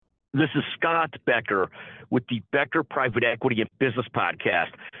This is Scott Becker with the Becker Private Equity and Business Podcast.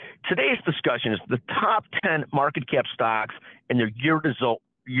 Today's discussion is the top 10 market cap stocks and their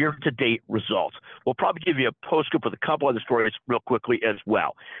year-to-date results. We'll probably give you a postgroup with a couple other stories real quickly as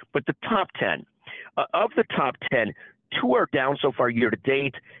well. But the top 10, of the top 10, 2 are down so far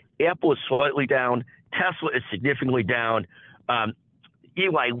year-to-date. Apple is slightly down. Tesla is significantly down.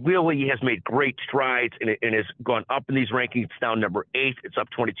 Eli Lilly has made great strides and has gone up in these rankings. It's now number 8. It's up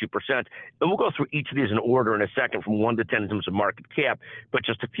 22%. And we'll go through each of these in order in a second from 1 to 10 in terms of market cap, but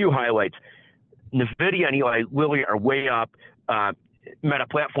just a few highlights. NVIDIA and Eli Lilly are way up. Meta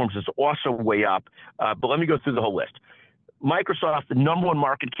Platforms is also way up. But let me go through the whole list. Microsoft, the number 1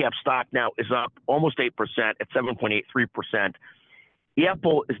 market cap stock now, is up almost 8% at 7.83%.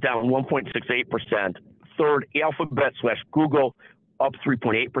 Apple is down 1.68%. Third, Alphabet/Google, up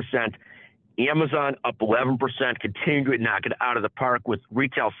 3.8%. Amazon up 11%, continuing to knock it out of the park with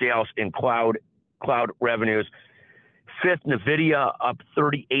retail sales and cloud revenues. Fifth, NVIDIA up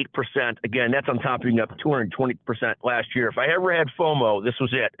 38%. Again, that's on top of being up 220% last year. If I ever had FOMO, this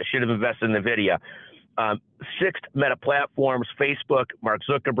was it. I should have invested in NVIDIA. Sixth, Meta Platforms, Facebook, Mark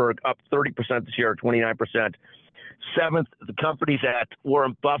Zuckerberg up 30% this year, 29%. Seventh, the companies that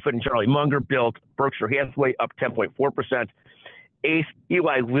Warren Buffett and Charlie Munger built, Berkshire Hathaway up 10.4%. Eighth,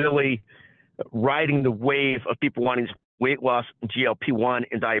 Eli Lilly, riding the wave of people wanting weight loss, GLP-1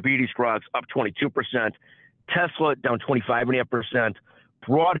 and diabetes drugs, up 22%. Tesla down 25.5%.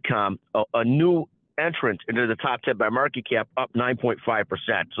 Broadcom, a new entrant into the top 10 by market cap, up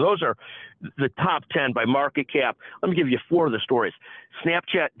 9.5%. So those are the top 10 by market cap. Let me give you 4 of the stories.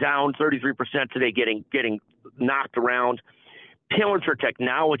 Snapchat down 33% today, getting knocked around. Palantir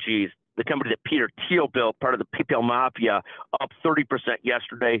Technologies, the company that Peter Thiel built, part of the PayPal Mafia, up 30%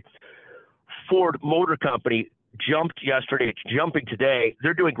 yesterday. Ford Motor Company jumped yesterday. It's jumping today.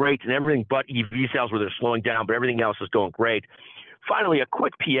 They're doing great in everything but EV sales, where they're slowing down, but everything else is going great. Finally, a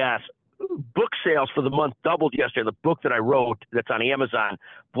quick PS. Book sales for the month doubled yesterday. The book that I wrote that's on Amazon,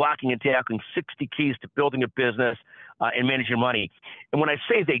 Blocking and Tackling 60 Keys to Building a Business and Managing Money. And when I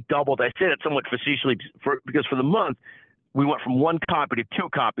say they doubled, I say that somewhat facetiously because for the month, we went from 1 copy to 2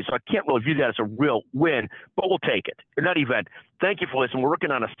 copies, so I can't really view that as a real win, but we'll take it. In that event, thank you for listening. We're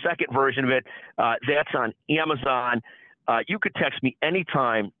working on a second version of it. That's on Amazon. You could text me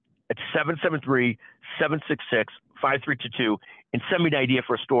anytime at 773-766-5322 and send me an idea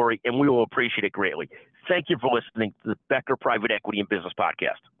for a story, and we will appreciate it greatly. Thank you for listening to the Becker Private Equity and Business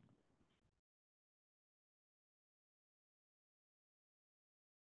Podcast.